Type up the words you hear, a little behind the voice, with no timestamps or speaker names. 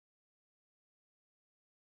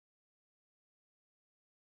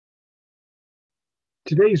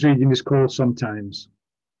Today's reading is called Sometimes.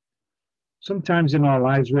 Sometimes in our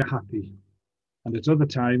lives we're happy, and at other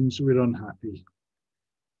times we're unhappy.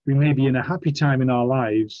 We may be in a happy time in our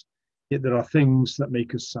lives, yet there are things that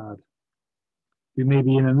make us sad. We may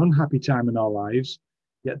be in an unhappy time in our lives,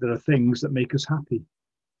 yet there are things that make us happy.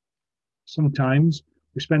 Sometimes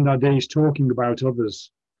we spend our days talking about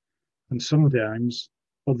others, and sometimes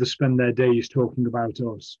others spend their days talking about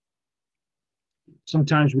us.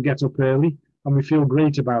 Sometimes we get up early and we feel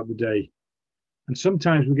great about the day, and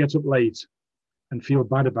sometimes we get up late and feel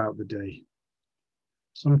bad about the day.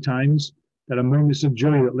 Sometimes there are moments of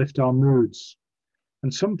joy that lift our moods,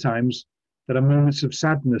 and sometimes there are moments of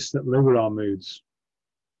sadness that lower our moods.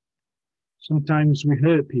 Sometimes we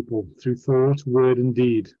hurt people through thought, word, and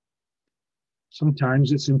deed.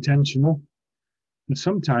 Sometimes it's intentional, and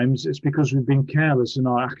sometimes it's because we've been careless in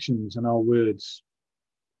our actions and our words.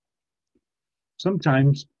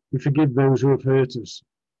 Sometimes we forgive those who have hurt us,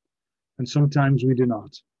 and sometimes we do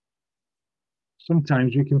not.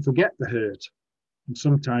 Sometimes we can forget the hurt, and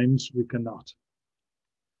sometimes we cannot.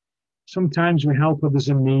 Sometimes we help others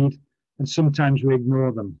in need, and sometimes we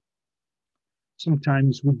ignore them.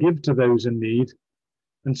 Sometimes we give to those in need,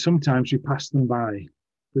 and sometimes we pass them by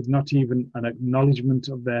with not even an acknowledgement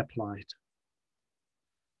of their plight.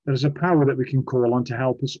 There is a power that we can call on to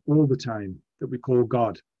help us all the time, that we call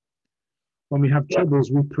God. When we have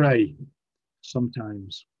troubles, we pray,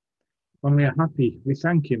 sometimes. When we are happy, we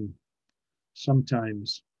thank Him,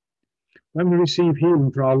 sometimes. When we receive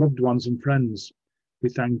healing for our loved ones and friends, we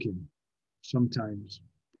thank Him, sometimes.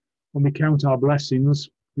 When we count our blessings,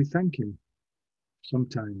 we thank Him,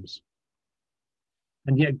 sometimes.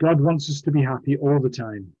 And yet God wants us to be happy all the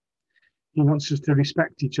time. He wants us to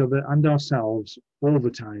respect each other and ourselves all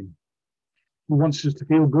the time. He wants us to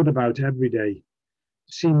feel good about every day,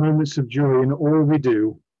 see moments of joy in all we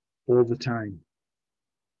do all the time.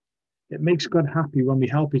 It makes God happy when we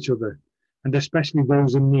help each other, and especially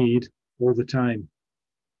those in need, all the time.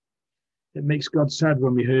 It makes God sad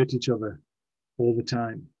when we hurt each other all the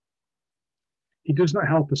time. He does not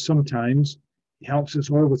help us sometimes, He helps us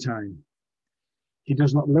all the time. He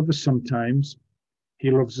does not love us sometimes,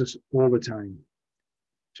 He loves us all the time.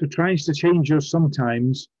 So tries to change your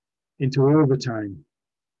sometimes into all the time.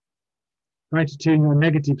 Try to turn your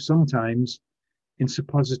negative sometimes into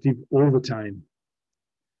positive all the time.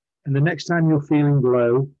 And the next time you're feeling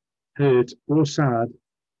low, hurt, or sad,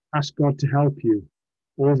 ask God to help you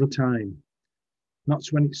all the time, not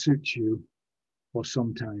when it suits you or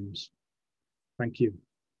sometimes. Thank you.